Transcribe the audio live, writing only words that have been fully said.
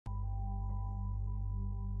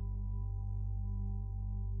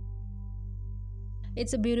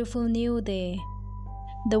It's a beautiful new day.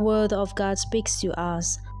 The word of God speaks to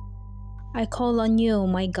us. I call on you,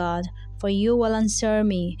 my God, for you will answer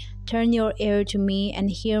me. Turn your ear to me and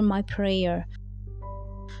hear my prayer.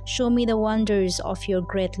 Show me the wonders of your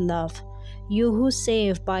great love. You who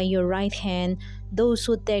save by your right hand those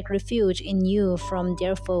who take refuge in you from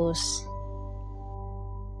their foes.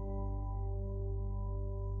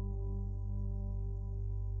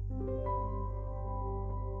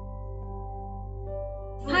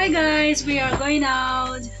 Hi guys, we are going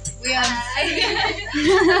out. We are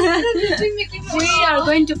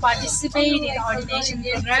going to participate in the ordination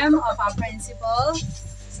program of our principal.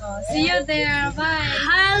 So see you there. Bye.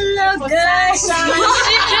 Hello guys.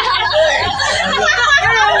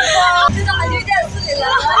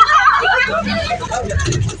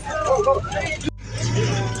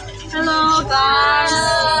 Hello guys.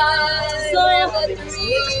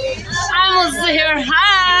 I was here.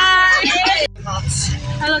 Hi.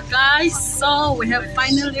 Hello guys. So we have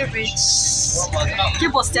finally reached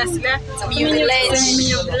Tseminyu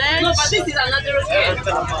village. But this is another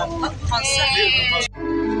concept.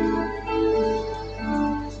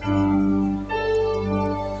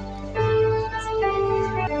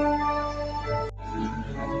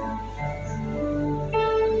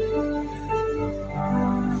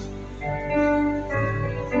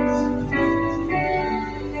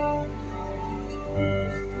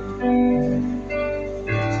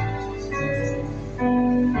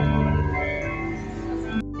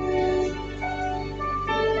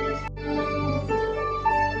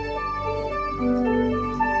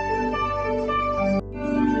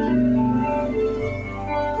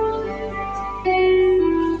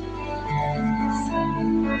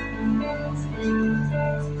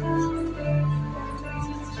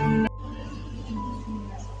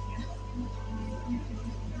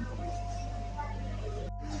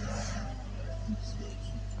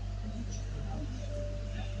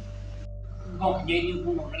 Donc, il y a une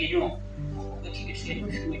bonne réunion. C'est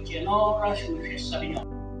une chose non, là, je me fais ça bien.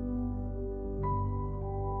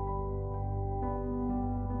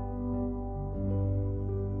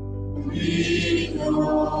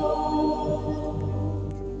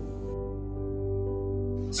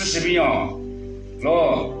 C'est bien.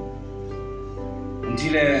 Là, on dit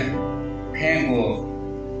les pengo,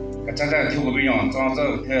 quand ça ça tout bien, tant ça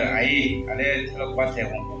que aïe, allez, le quoi t'es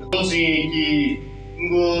bon. 동생이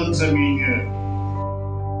인구 Tseminyu